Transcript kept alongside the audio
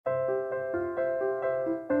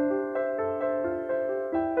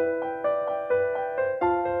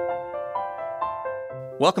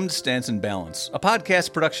Welcome to Stance and Balance, a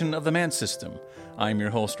podcast production of the Man System. I'm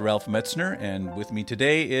your host, Ralph Metzner, and with me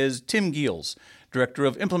today is Tim Giels, Director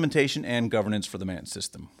of Implementation and Governance for the Man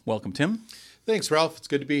System. Welcome, Tim. Thanks, Ralph. It's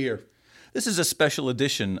good to be here. This is a special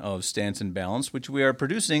edition of Stance and Balance, which we are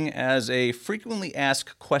producing as a frequently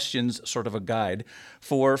asked questions sort of a guide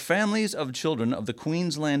for families of children of the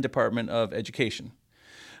Queensland Department of Education.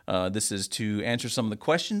 This is to answer some of the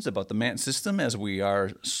questions about the MANT system as we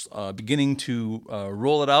are beginning to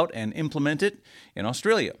roll it out and implement it in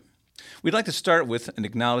Australia. We'd like to start with an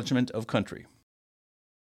acknowledgement of country.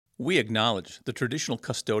 We acknowledge the traditional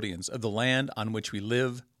custodians of the land on which we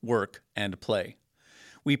live, work, and play.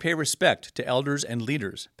 We pay respect to elders and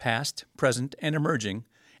leaders, past, present, and emerging,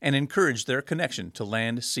 and encourage their connection to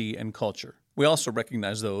land, sea, and culture. We also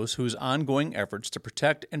recognize those whose ongoing efforts to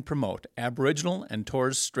protect and promote Aboriginal and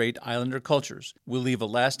Torres Strait Islander cultures will leave a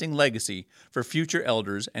lasting legacy for future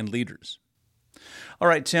elders and leaders. All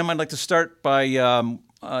right, Tim, I'd like to start by, in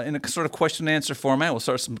a sort of question and answer format. We'll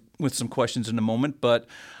start with some questions in a moment, but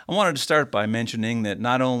I wanted to start by mentioning that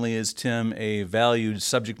not only is Tim a valued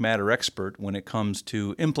subject matter expert when it comes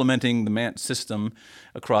to implementing the MANT system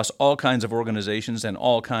across all kinds of organizations and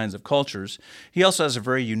all kinds of cultures, he also has a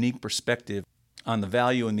very unique perspective on the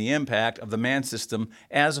value and the impact of the MANT system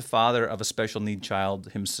as a father of a special need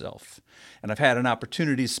child himself. And I've had an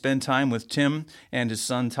opportunity to spend time with Tim and his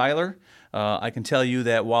son Tyler. I can tell you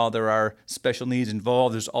that while there are special needs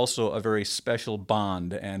involved, there's also a very special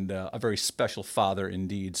bond and a very special father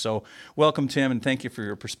indeed. So welcome, Tim, and thank you for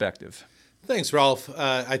your perspective. Thanks, Ralph.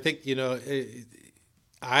 I think,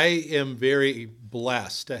 I am very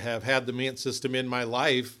blessed to have had the MANT system in my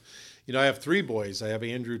life. I have three boys. I have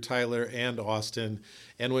Andrew, Tyler, and Austin.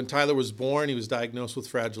 And when Tyler was born, he was diagnosed with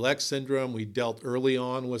Fragile X syndrome. We dealt early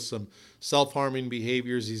on with some self-harming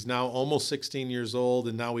behaviors. He's now almost 16 years old,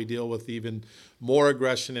 and now we deal with even more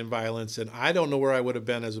aggression and violence. And I don't know where I would have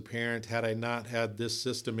been as a parent had I not had this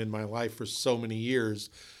system in my life for so many years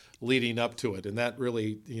leading up to it. And that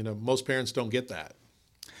really, most parents don't get that.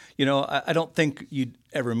 I don't think you'd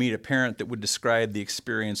ever meet a parent that would describe the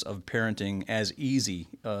experience of parenting as easy.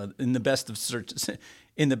 In the best of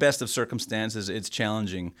circumstances, it's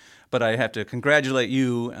challenging. But I have to congratulate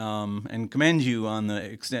you and commend you on the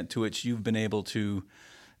extent to which you've been able to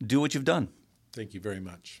do what you've done. Thank you very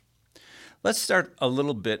much. Let's start a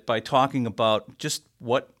little bit by talking about just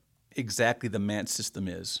what exactly the MANT system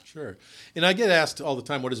is. Sure. And I get asked all the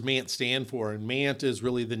time, what does MANT stand for? And MANT is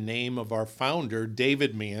really the name of our founder,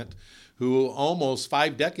 David Mant, who almost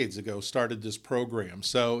 5 decades ago started this program.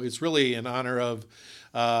 So it's really in honor of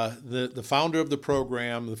the founder of the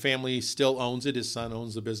program. The family still owns it. His son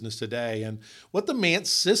owns the business today. And what the MANT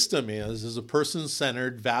system is a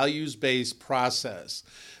person-centered, values-based process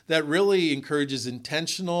that really encourages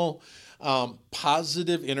intentional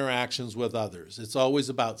positive interactions with others. It's always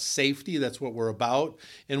about safety. That's what we're about.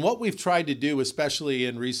 And what we've tried to do, especially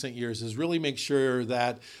in recent years, is really make sure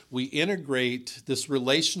that we integrate this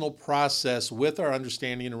relational process with our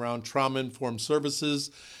understanding around trauma-informed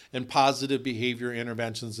services and positive behavior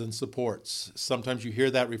interventions and supports. Sometimes you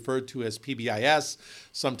hear that referred to as PBIS.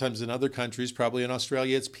 Sometimes in other countries, probably in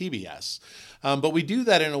Australia, it's PBS. But we do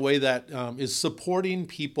that in a way that is supporting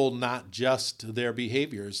people, not just their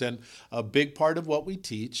behaviors. And a big part of what we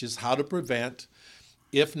teach is how to prevent,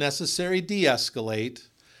 if necessary, de-escalate,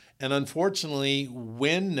 and unfortunately,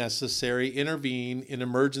 when necessary, intervene in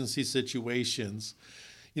emergency situations.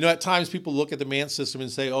 At times people look at the MANT system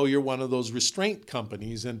and say, oh, you're one of those restraint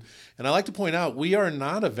companies. And I like to point out, we are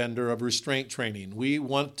not a vendor of restraint training. We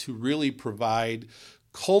want to really provide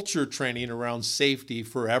culture training around safety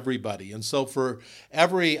for everybody. And so for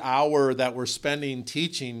every hour that we're spending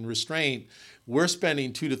teaching restraint, we're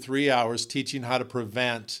spending 2 to 3 hours teaching how to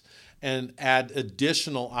prevent and add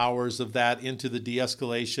additional hours of that into the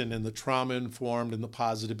de-escalation and the trauma-informed and the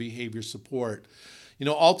positive behavior support.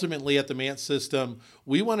 Ultimately at the MANT system,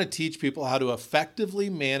 we want to teach people how to effectively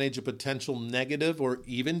manage a potential negative or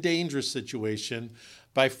even dangerous situation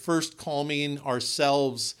by first calming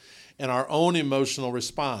ourselves and our own emotional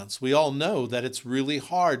response. We all know that it's really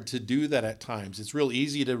hard to do that at times. It's real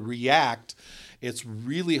easy to react. It's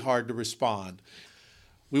really hard to respond.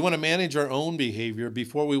 We want to manage our own behavior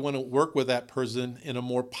before we want to work with that person in a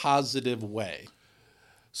more positive way.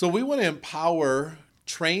 So we want to empower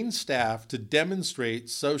trained staff to demonstrate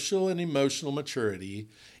social and emotional maturity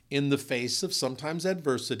in the face of sometimes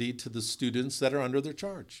adversity to the students that are under their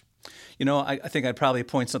charge. I think I'd probably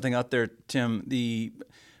point something out there, Tim.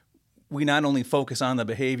 We not only focus on the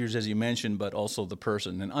behaviors, as you mentioned, but also the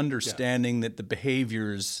person, and understanding that the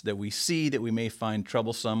behaviors that we see that we may find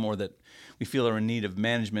troublesome or that we feel are in need of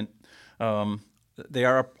management, They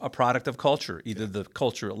are a product of culture, either the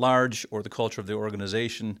culture at large or the culture of the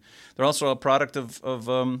organization. They're also a product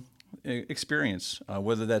of experience,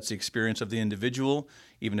 whether that's the experience of the individual,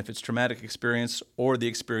 even if it's traumatic experience, or the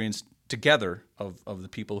experience together of the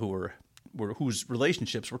people whose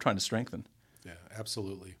relationships we're trying to strengthen. Yeah,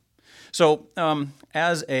 absolutely. So,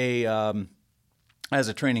 as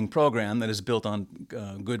a training program that is built on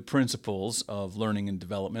good principles of learning and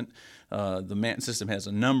development, the Manton system has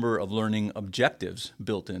a number of learning objectives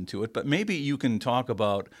built into it. But maybe you can talk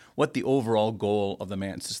about what the overall goal of the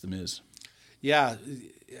Manton system is. Yeah,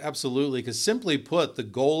 absolutely. Because simply put, the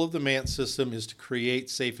goal of the Manton system is to create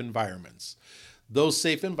safe environments. Those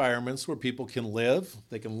safe environments where people can live,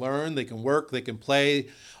 they can learn, they can work, they can play.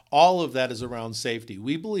 All of that is around safety.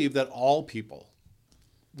 We believe that all people,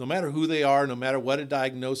 no matter who they are, no matter what a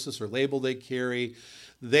diagnosis or label they carry,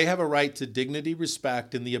 they have a right to dignity,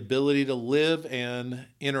 respect, and the ability to live and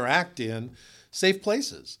interact in safe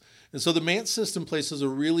places. And so the Manton system places a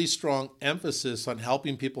really strong emphasis on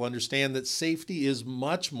helping people understand that safety is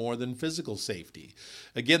much more than physical safety.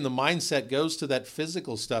 Again, the mindset goes to that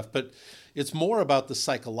physical stuff, but it's more about the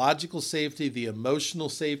psychological safety, the emotional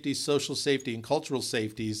safety, social safety, and cultural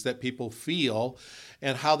safeties that people feel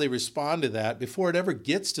and how they respond to that before it ever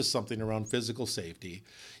gets to something around physical safety.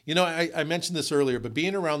 You know, I mentioned this earlier, but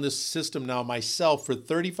being around this system now myself for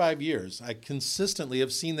 35 years, I consistently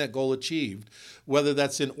have seen that goal achieved, whether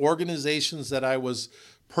that's in organizations that I was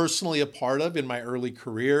personally a part of in my early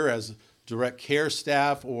career as direct care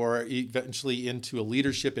staff or eventually into a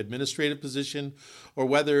leadership administrative position, or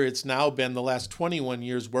whether it's now been the last 21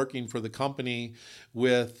 years working for the company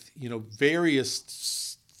with,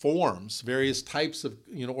 various forms, various types of,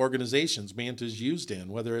 organizations Manta is used in,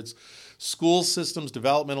 whether it's school systems,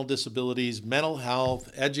 developmental disabilities, mental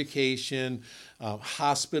health, education,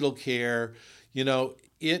 hospital care.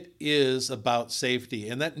 It is about safety.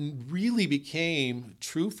 And that really became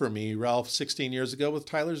true for me, Ralph, 16 years ago with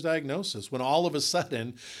Tyler's diagnosis, when all of a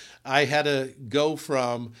sudden I had to go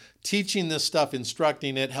from teaching this stuff,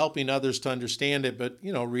 instructing it, helping others to understand it, but,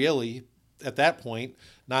 really at that point,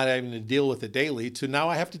 not having to deal with it daily, to now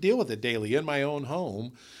I have to deal with it daily in my own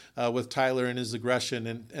home with Tyler and his aggression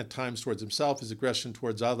and at times towards himself, his aggression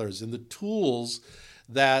towards others. And the tools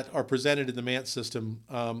that are presented in the Manton system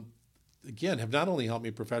again, have not only helped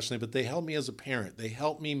me professionally, but they help me as a parent. They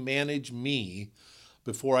help me manage me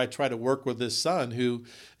before I try to work with this son who,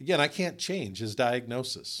 again, I can't change his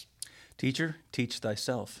diagnosis. Teacher, teach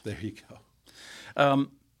thyself. There you go.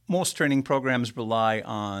 Most training programs rely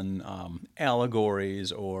on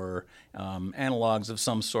allegories or analogs of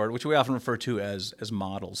some sort, which we often refer to as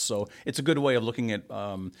models. So it's a good way of looking at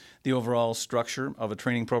the overall structure of a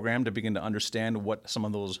training program to begin to understand what some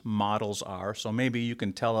of those models are. So maybe you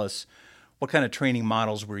can tell us what kind of training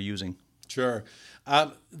models we're using. Sure.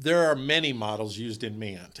 There are many models used in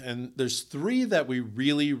MANT, and there's three that we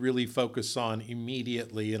really, really focus on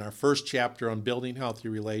immediately in our first chapter on building healthy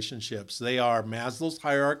relationships. They are Maslow's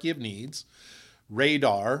hierarchy of needs,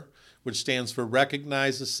 RADAR, which stands for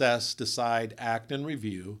recognize, assess, decide, act, and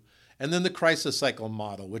review, and then the crisis cycle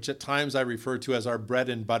model, which at times I refer to as our bread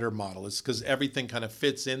and butter model. It's because everything kind of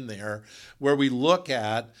fits in there, where we look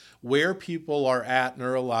at where people are at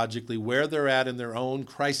neurologically, where they're at in their own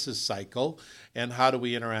crisis cycle, and how do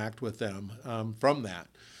we interact with them from that.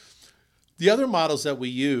 The other models that we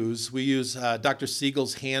use Dr.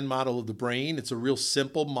 Siegel's hand model of the brain. It's a real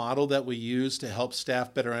simple model that we use to help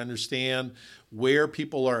staff better understand where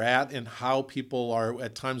people are at and how people are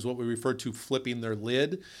at times what we refer to flipping their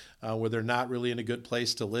lid, where they're not really in a good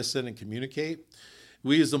place to listen and communicate.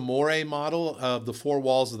 We use the Moray model of the four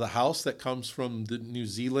walls of the house that comes from the New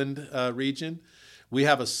Zealand region. We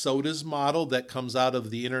have a SOTAS model that comes out of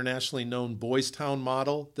the internationally known Boys Town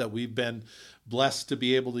model that we've been blessed to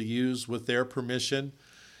be able to use with their permission.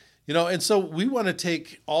 And so we want to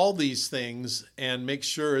take all these things and make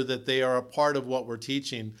sure that they are a part of what we're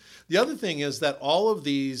teaching. The other thing is that all of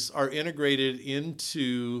these are integrated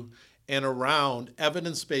into and around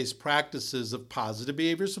evidence-based practices of positive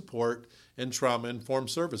behavior support and trauma-informed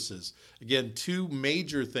services. Again, two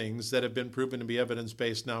major things that have been proven to be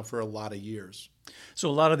evidence-based now for a lot of years. So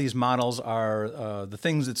a lot of these models are the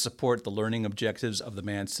things that support the learning objectives of the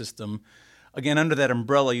MANT system. Again, under that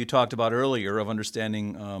umbrella you talked about earlier of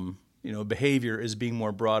understanding behavior as being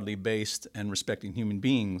more broadly based and respecting human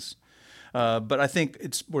beings. But I think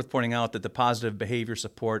it's worth pointing out that the positive behavior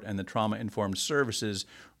support and the trauma-informed services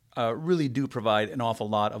really do provide an awful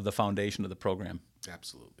lot of the foundation of the program.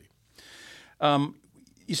 Absolutely.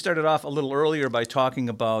 You started off a little earlier by talking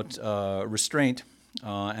about restraint,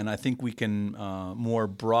 and I think we can more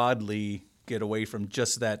broadly get away from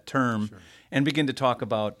just that term and begin to talk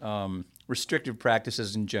about restrictive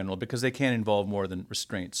practices in general, because they can involve more than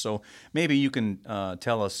restraints. So maybe you can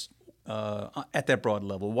tell us at that broad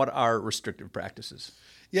level, what are restrictive practices?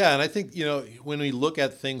 Yeah, and I think, when we look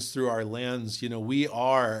at things through our lens, we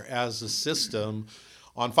are, as a system,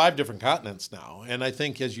 on 5 different continents now. And I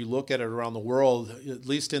think as you look at it around the world, at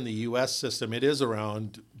least in the U.S. system, it is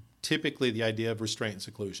around typically the idea of restraint and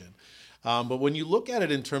seclusion. But when you look at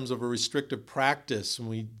it in terms of a restrictive practice, and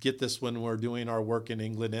we get this when we're doing our work in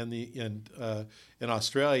England and in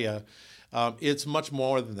Australia, it's much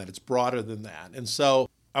more than that. It's broader than that. And so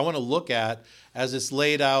I want to look at, as it's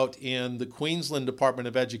laid out in the Queensland Department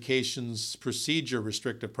of Education's procedure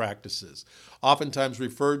restrictive practices, oftentimes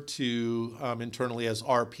referred to internally as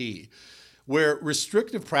RP, where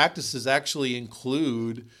restrictive practices actually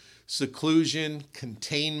include seclusion,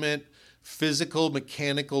 containment, physical,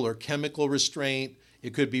 mechanical, or chemical restraint.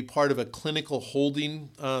 It could be part of a clinical holding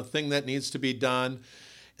thing that needs to be done.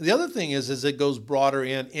 The other thing is it goes broader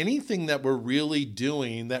in anything that we're really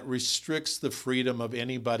doing that restricts the freedom of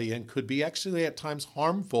anybody and could be actually at times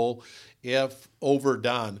harmful if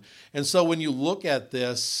overdone. And so when you look at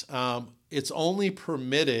this, it's only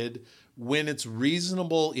permitted when it's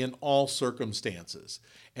reasonable in all circumstances.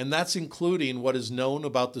 And that's including what is known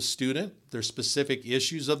about the student, their specific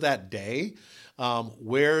issues of that day,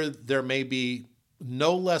 where there may be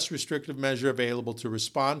no less restrictive measure available to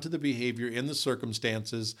respond to the behavior in the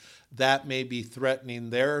circumstances that may be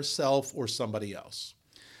threatening their self or somebody else.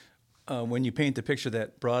 When you paint the picture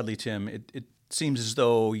that broadly, Tim, it seems as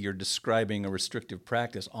though you're describing a restrictive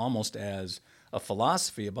practice almost as a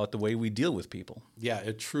philosophy about the way we deal with people. Yeah,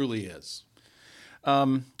 it truly is.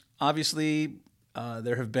 Obviously,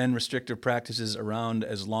 there have been restrictive practices around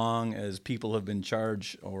as long as people have been in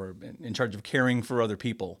charge of caring for other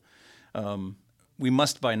people. We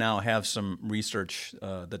must by now have some research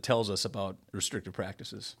that tells us about restrictive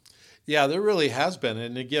practices. Yeah, there really has been.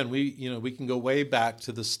 And again, we can go way back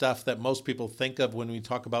to the stuff that most people think of when we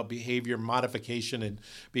talk about behavior modification and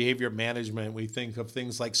behavior management. We think of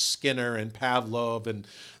things like Skinner and Pavlov and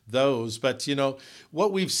those. But,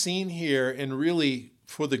 what we've seen here, and really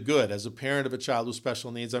for the good, as a parent of a child with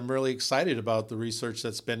special needs, I'm really excited about the research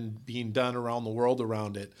that's been being done around the world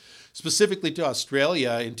around it. Specifically to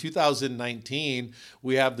Australia, in 2019,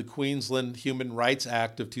 we have the Queensland Human Rights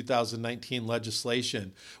Act of 2019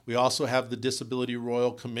 legislation. We also have the Disability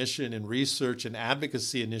Royal Commission and research and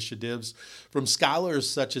advocacy initiatives from scholars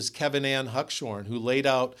such as Kevin Ann Huckshorn, who laid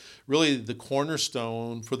out really the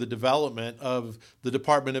cornerstone for the development of the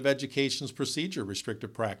Department of Education's procedure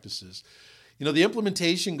restrictive practices. The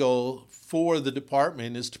implementation goal for the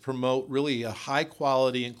department is to promote really a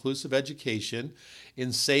high-quality, inclusive education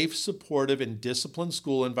in safe, supportive, and disciplined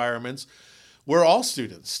school environments where all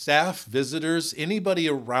students, staff, visitors, anybody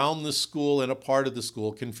around the school and a part of the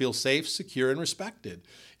school can feel safe, secure, and respected.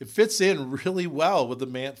 It fits in really well with the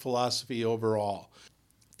MANT philosophy overall.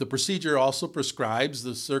 The procedure also prescribes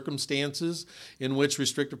the circumstances in which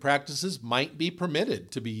restrictive practices might be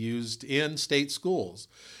permitted to be used in state schools.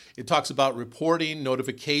 It talks about reporting,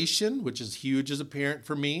 notification, which is huge as a parent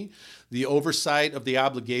for me, the oversight of the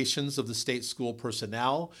obligations of the state school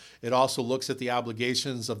personnel. It also looks at the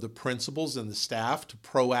obligations of the principals and the staff to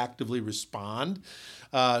proactively respond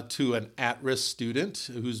to an at-risk student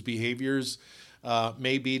whose behaviors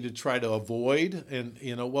may be to try to avoid. And,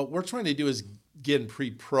 what we're trying to do is get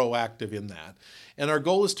proactive in that. And our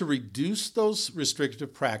goal is to reduce those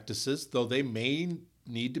restrictive practices, though they may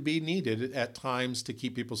need to be needed at times to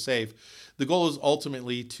keep people safe. The goal is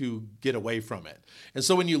ultimately to get away from it. And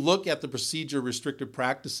so when you look at the procedure restrictive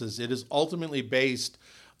practices, it is ultimately based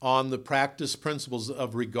on the practice principles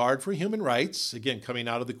of regard for human rights, again, coming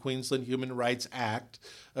out of the Queensland Human Rights Act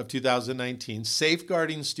of 2019,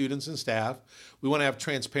 safeguarding students and staff. We want to have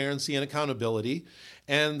transparency and accountability,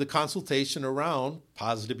 and the consultation around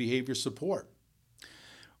positive behavior support.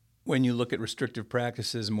 When you look at restrictive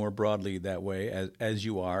practices more broadly that way, as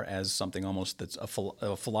you are, as something almost that's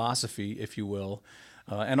a philosophy, if you will,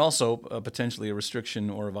 and also potentially a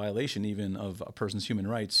restriction or a violation even of a person's human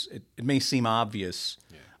rights, it may seem obvious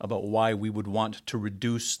about why we would want to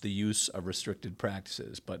reduce the use of restricted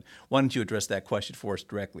practices. But why don't you address that question for us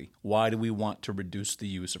directly? Why do we want to reduce the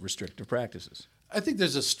use of restrictive practices? I think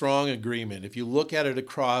there's a strong agreement, if you look at it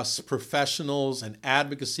across professionals and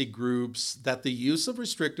advocacy groups, that the use of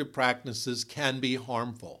restrictive practices can be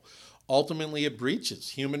harmful. Ultimately, it breaches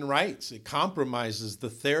human rights. It compromises the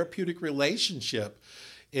therapeutic relationship.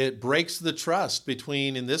 It breaks the trust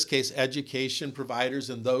between, in this case, education providers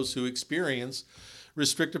and those who experience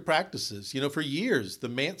restrictive practices. For years, the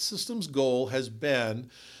MANT system's goal has been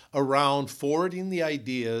around forwarding the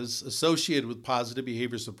ideas associated with positive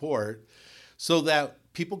behavior support so that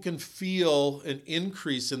people can feel an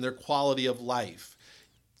increase in their quality of life.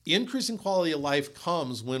 Increasing quality of life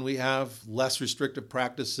comes when we have less restrictive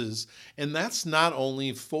practices, and that's not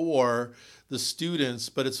only for the students,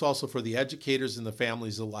 but it's also for the educators and the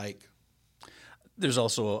families alike. There's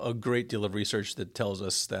also a great deal of research that tells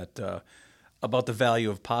us that about the value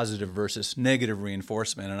of positive versus negative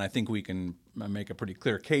reinforcement, and I think we can make a pretty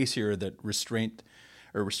clear case here that restraint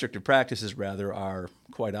or restrictive practices, rather, are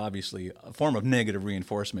quite obviously a form of negative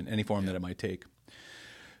reinforcement, any form that it might take.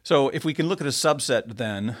 So if we can look at a subset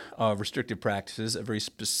then of restrictive practices, a very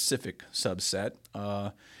specific subset,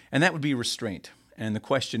 and that would be restraint. And the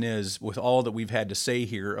question is, with all that we've had to say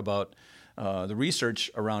here about the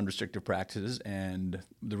research around restrictive practices and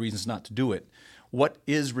the reasons not to do it, what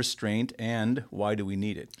is restraint and why do we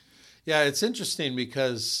need it? Yeah, it's interesting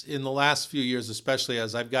because in the last few years, especially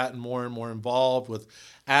as I've gotten more and more involved with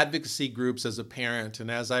advocacy groups as a parent, and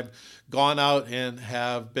as I've gone out and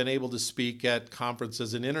have been able to speak at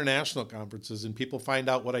conferences and international conferences, and people find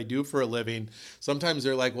out what I do for a living, sometimes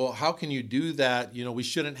they're like, well, how can you do that? We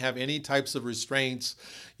shouldn't have any types of restraints,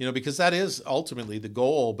 because that is ultimately the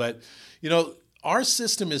goal. But, our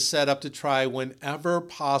system is set up to try whenever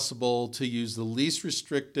possible to use the least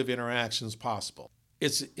restrictive interactions possible.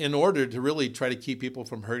 It's in order to really try to keep people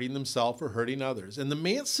from hurting themselves or hurting others. And the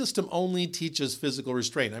MANT system only teaches physical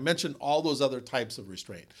restraint. I mentioned all those other types of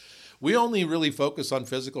restraint. We only really focus on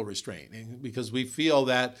physical restraint because we feel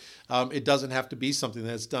that it doesn't have to be something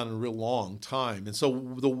that's done in a real long time. And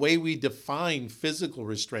so the way we define physical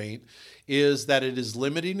restraint is that it is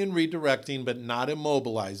limiting and redirecting, but not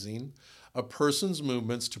immobilizing, a person's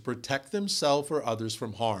movements to protect themselves or others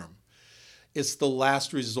from harm. It's the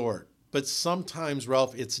last resort. But sometimes,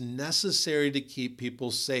 Ralph, it's necessary to keep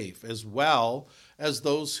people safe as well as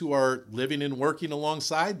those who are living and working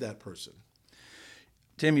alongside that person.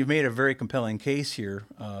 Tim, you've made a very compelling case here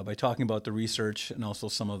by talking about the research and also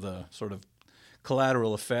some of the sort of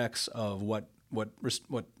collateral effects of what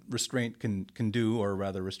restraint can do, or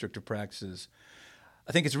rather restrictive practices.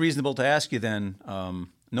 I think it's reasonable to ask you then,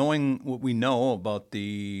 knowing what we know about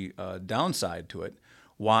the downside to it,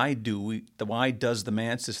 why does the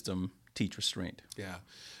MANT system teach restraint? Yeah.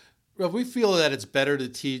 Well, we feel that it's better to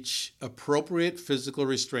teach appropriate physical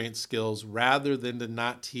restraint skills rather than to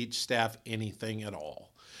not teach staff anything at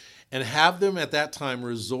all, and have them at that time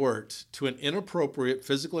resort to an inappropriate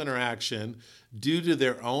physical interaction due to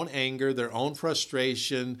their own anger, their own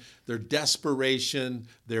frustration, their desperation,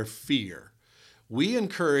 their fear. We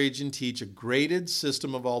encourage and teach a graded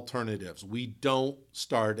system of alternatives. We don't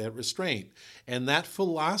start at restraint. And that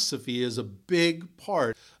philosophy is a big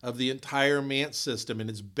part of the entire MANT system. And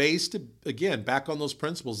it's based, again, back on those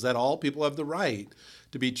principles that all people have the right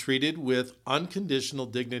to be treated with unconditional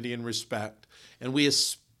dignity and respect. And we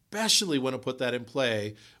especially want to put that in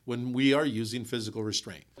play when we are using physical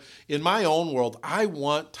restraint. In my own world, I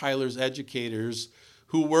want Tyler's educators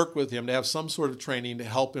who work with him to have some sort of training to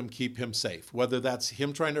help him keep him safe, whether that's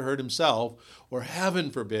him trying to hurt himself or,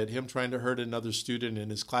 heaven forbid, him trying to hurt another student in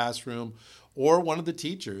his classroom or one of the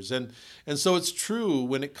teachers. And so it's true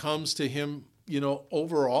when it comes to him,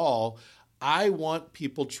 overall, I want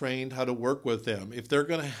people trained how to work with him. If they're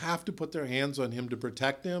going to have to put their hands on him to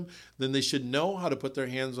protect him, then they should know how to put their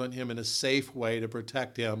hands on him in a safe way to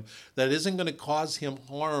protect him that isn't going to cause him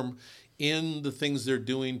harm in the things they're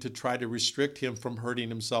doing to try to restrict him from hurting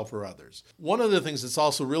himself or others. One of the things that's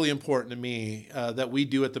also really important to me that we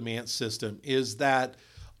do at the MANT system is that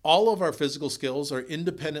all of our physical skills are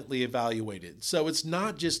independently evaluated. So it's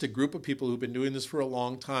not just a group of people who've been doing this for a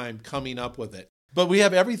long time coming up with it. But we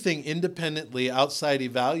have everything independently outside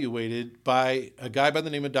evaluated by a guy by the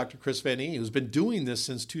name of Dr. Chris Van E, who's been doing this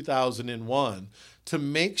since 2001 to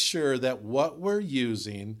make sure that what we're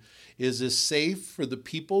using is as safe for the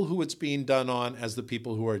people who it's being done on as the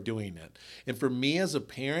people who are doing it. And for me as a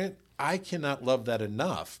parent, I cannot love that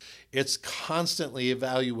enough. It's constantly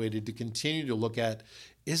evaluated to continue to look at,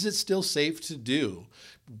 is it still safe to do?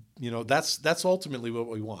 That's ultimately what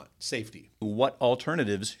we want, safety. What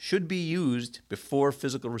alternatives should be used before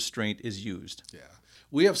physical restraint is used? Yeah.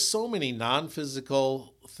 We have so many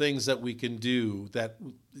non-physical things that we can do that,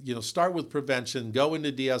 start with prevention, go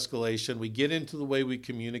into de-escalation. We get into the way we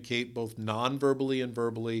communicate both non-verbally and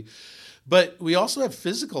verbally. But we also have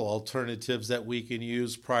physical alternatives that we can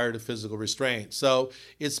use prior to physical restraint. So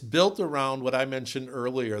it's built around what I mentioned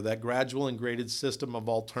earlier, that gradual and graded system of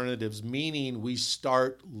alternatives, meaning we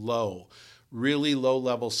start low. really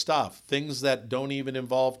low-level stuff, things that don't even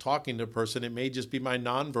involve talking to a person. It may just be my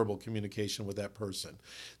nonverbal communication with that person.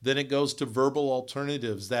 Then it goes to verbal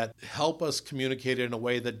alternatives that help us communicate in a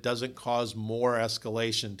way that doesn't cause more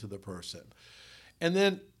escalation to the person. And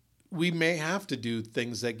then we may have to do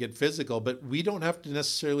things that get physical, but we don't have to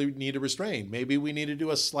necessarily need to restrain. Maybe we need to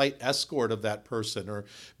do a slight escort of that person, or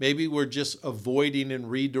maybe we're just avoiding and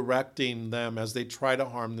redirecting them as they try to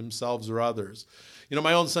harm themselves or others. You know,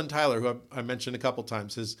 my own son, Tyler, who I mentioned a couple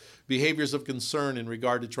times, his behaviors of concern in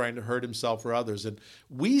regard to trying to hurt himself or others. And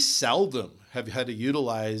we seldom have had to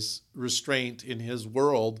utilize restraint in his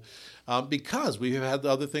world because we have had the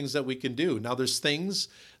other things that we can do. Now, there's things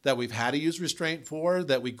that we've had to use restraint for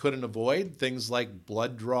that we couldn't avoid, things like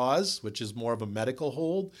blood draws, which is more of a medical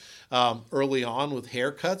hold. Early on with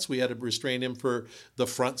haircuts, we had to restrain him for the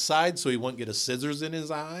front side so he wouldn't get a scissors in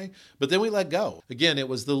his eye. But then we let go. Again, it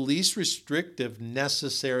was the least restrictive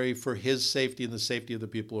necessary for his safety and the safety of the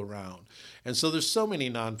people around. And so there's so many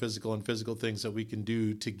non-physical and physical things that we can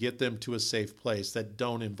do to get them to a safe place that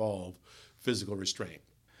don't involve physical restraint.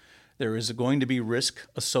 There is going to be risk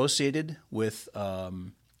associated with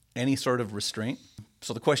any sort of restraint.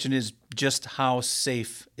 So the question is, just how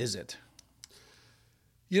safe is it?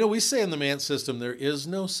 You know, we say in the MANT system, there is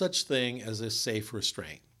no such thing as a safe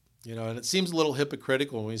restraint. You know, and it seems a little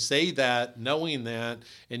hypocritical when we say that, knowing that,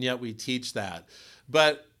 and yet we teach that.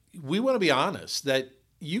 But we want to be honest that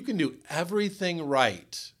you can do everything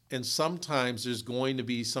right, and sometimes there's going to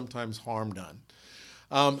be sometimes harm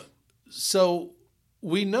done. So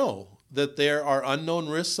we know that there are unknown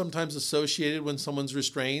risks sometimes associated when someone's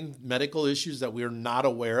restrained, medical issues that we're not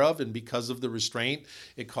aware of, and because of the restraint,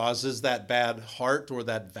 it causes that bad heart or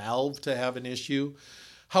that valve to have an issue.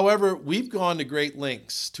 However, we've gone to great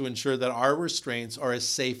lengths to ensure that our restraints are as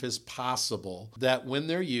safe as possible, that when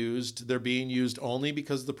they're used, they're being used only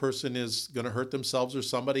because the person is going to hurt themselves or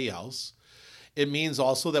somebody else. It means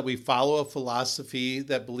also that we follow a philosophy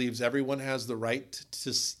that believes everyone has the right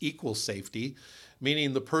to equal safety,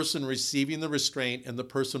 meaning the person receiving the restraint and the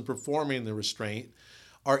person performing the restraint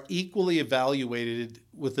are equally evaluated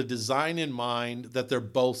with a design in mind that they're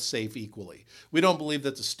both safe equally. We don't believe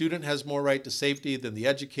that the student has more right to safety than the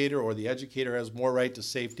educator, or the educator has more right to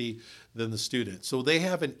safety than the student. So they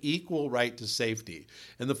have an equal right to safety.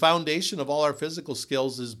 And the foundation of all our physical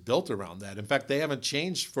skills is built around that. In fact, they haven't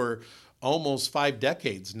changed for almost 5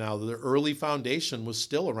 decades now. The early foundation was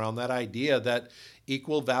still around that idea that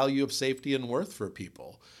equal value of safety and worth for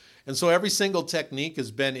people. And so every single technique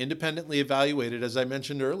has been independently evaluated, as I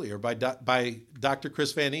mentioned earlier, by Dr.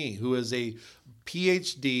 Chris Van E., who is a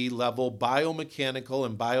PhD level biomechanical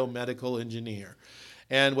and biomedical engineer.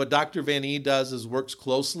 And what Dr. Van E. does is works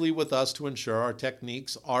closely with us to ensure our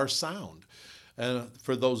techniques are sound.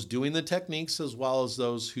 For those doing the techniques as well as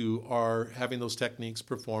those who are having those techniques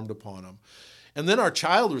performed upon them. And then our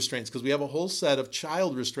child restraints, because we have a whole set of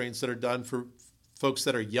child restraints that are done for folks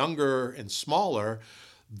that are younger and smaller.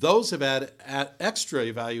 Those have had extra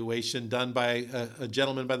evaluation done by a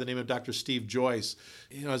gentleman by the name of Dr. Steve Joyce.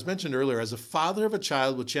 You know, as mentioned earlier, as a father of a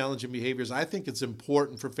child with challenging behaviors, I think it's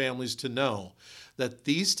important for families to know that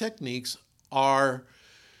these techniques are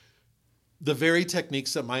the very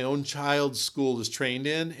techniques that my own child's school is trained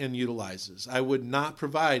in and utilizes. I would not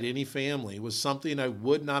provide any family with something I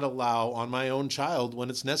would not allow on my own child when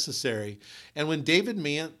it's necessary. And when David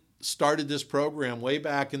Mant started this program way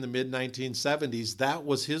back in the mid-1970s, that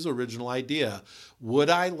was his original idea. Would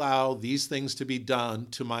I allow these things to be done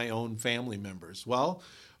to my own family members? Well,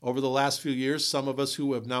 over the last few years, some of us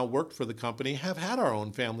who have now worked for the company have had our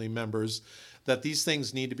own family members that these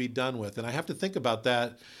things need to be done with. And I have to think about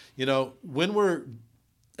that, you know, when we're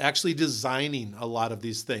actually designing a lot of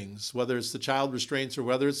these things, whether it's the child restraints or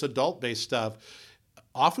whether it's adult-based stuff,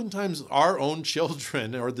 oftentimes our own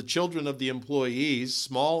children or the children of the employees,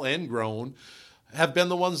 small and grown, have been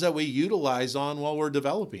the ones that we utilize on while we're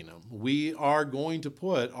developing them. We are going to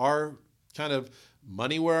put our kind of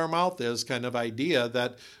money where our mouth is kind of idea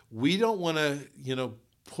that we don't want to, you know,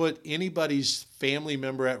 put anybody's family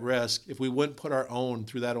member at risk if we wouldn't put our own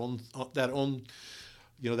through that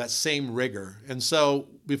same rigor. And so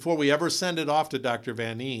before we ever send it off to Dr.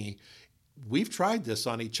 Van E., we've tried this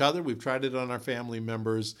on each other. We've tried it on our family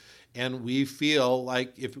members. And we feel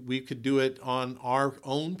like if we could do it on our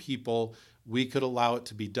own people, we could allow it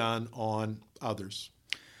to be done on others.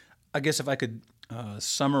 I guess if I could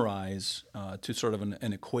summarize to sort of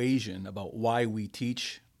an equation about why we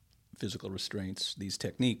teach physical restraints, these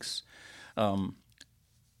techniques,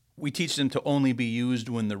 We teach them to only be used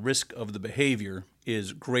when the risk of the behavior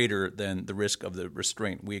is greater than the risk of the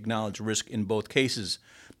restraint. We acknowledge risk in both cases,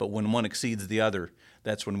 but when one exceeds the other,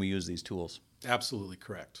 that's when we use these tools. Absolutely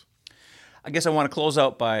correct. I guess I want to close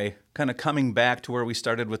out by kind of coming back to where we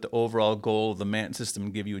started with the overall goal of the MANT system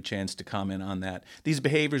and give you a chance to comment on that. These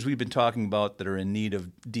behaviors we've been talking about that are in need of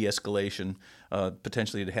de-escalation,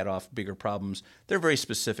 potentially to head off bigger problems, they're very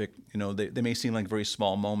specific. They may seem like very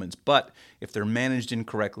small moments, but if they're managed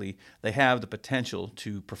incorrectly, they have the potential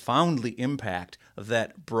to profoundly impact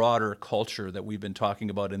that broader culture that we've been talking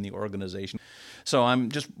about in the organization. So I'm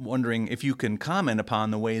just wondering if you can comment upon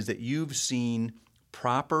the ways that you've seen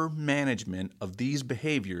proper management of these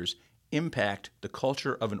behaviors impact the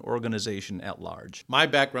culture of an organization at large. My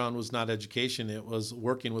background was not education. It was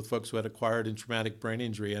working with folks who had acquired and traumatic brain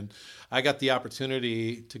injury. And I got the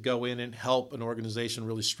opportunity to go in and help an organization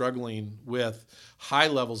really struggling with high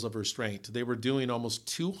levels of restraint. They were doing almost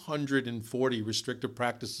 240 restrictive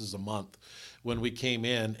practices a month when we came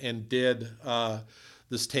in and did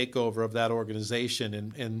this takeover of that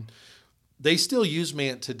organization. And they still use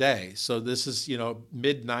MANT today. So this is,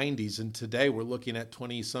 mid-90s, and today we're looking at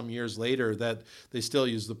 20-some years later that they still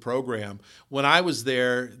use the program. When I was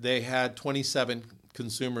there, they had 27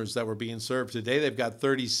 consumers that were being served. Today they've got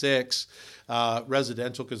 36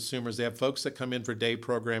 residential consumers. They have folks that come in for day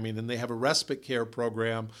programming, and they have a respite care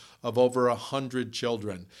program of over 100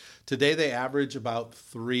 children. Today they average about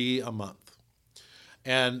 3 a month.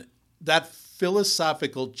 And that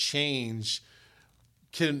philosophical change,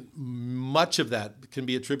 much of that can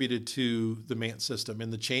be attributed to the MANT system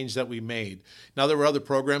and the change that we made. Now, there were other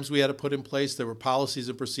programs we had to put in place. There were policies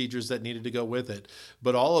and procedures that needed to go with it.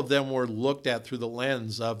 But all of them were looked at through the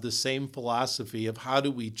lens of the same philosophy of how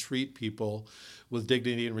do we treat people with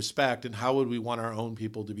dignity and respect, and how would we want our own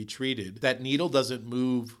people to be treated. That needle doesn't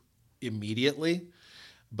move immediately,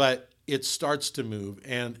 but it starts to move.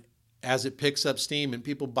 And as it picks up steam and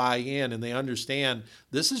people buy in and they understand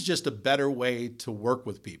this is just a better way to work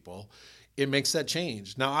with people, it makes that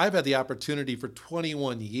change. Now, I've had the opportunity for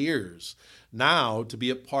 21 years now to be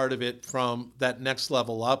a part of it from that next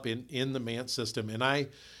level up in the MANT system. And I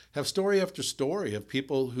have story after story of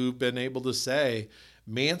people who've been able to say,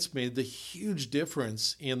 MANT's made the huge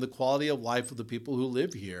difference in the quality of life of the people who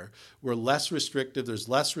live here. We're less restrictive. There's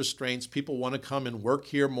less restraints. People want to come and work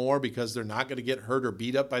here more because they're not going to get hurt or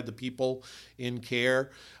beat up by the people in care.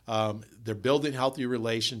 They're building healthy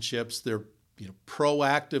relationships. They're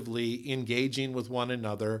proactively engaging with one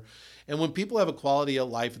another. And when people have a quality of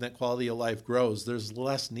life and that quality of life grows, there's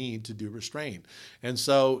less need to do restraint. And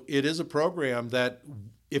so it is a program that,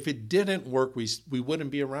 if it didn't work, we wouldn't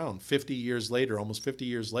be around 50 years later, almost 50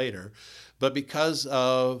 years later. But because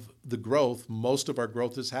of the growth, most of our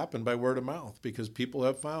growth has happened by word of mouth, because people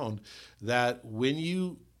have found that when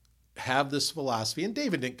you have this philosophy, and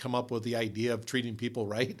David didn't come up with the idea of treating people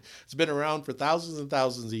right. It's been around for thousands and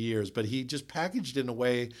thousands of years, but he just packaged it in a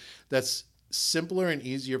way that's simpler and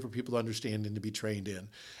easier for people to understand and to be trained in.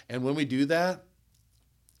 And when we do that,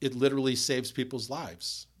 it literally saves people's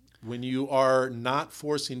lives. When you are not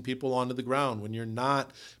forcing people onto the ground, when you're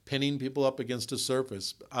not pinning people up against a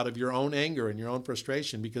surface out of your own anger and your own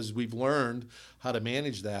frustration, because we've learned how to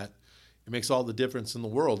manage that, it makes all the difference in the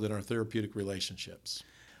world in our therapeutic relationships.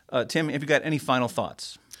 Tim, have you got any final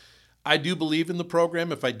thoughts? I do believe in the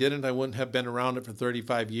program. If I didn't, I wouldn't have been around it for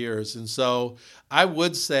 35 years. And so I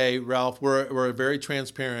would say, Ralph, we're a very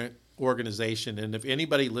transparent organization. And if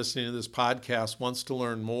anybody listening to this podcast wants to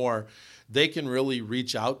learn more, they can really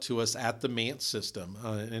reach out to us at the MANT system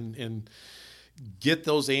and get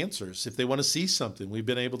those answers. If they want to see something, we've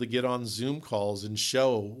been able to get on Zoom calls and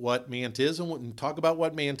show what MANT is and talk about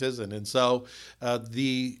what MANT isn't. And so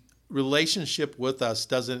the relationship with us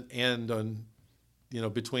doesn't end on,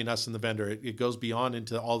 between us and the vendor. It goes beyond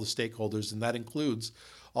into all the stakeholders, and that includes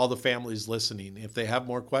all the families listening. If they have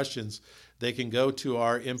more questions, they can go to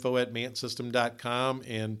our info@mantsystem.com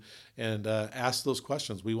and ask those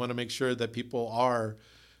questions. We want to make sure that people are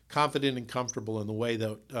confident and comfortable in the way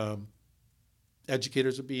that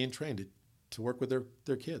educators are being trained to work with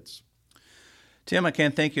their kids. Tim, I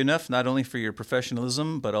can't thank you enough, not only for your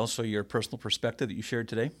professionalism, but also your personal perspective that you shared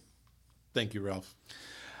today. Thank you, Ralph.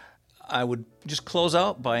 I would just close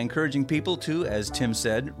out by encouraging people to, as Tim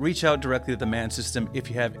said, reach out directly to the MANT system if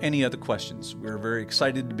you have any other questions. We're very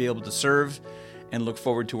excited to be able to serve and look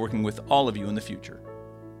forward to working with all of you in the future.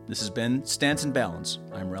 This has been Stance and Balance.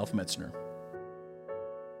 I'm Ralph Metzner.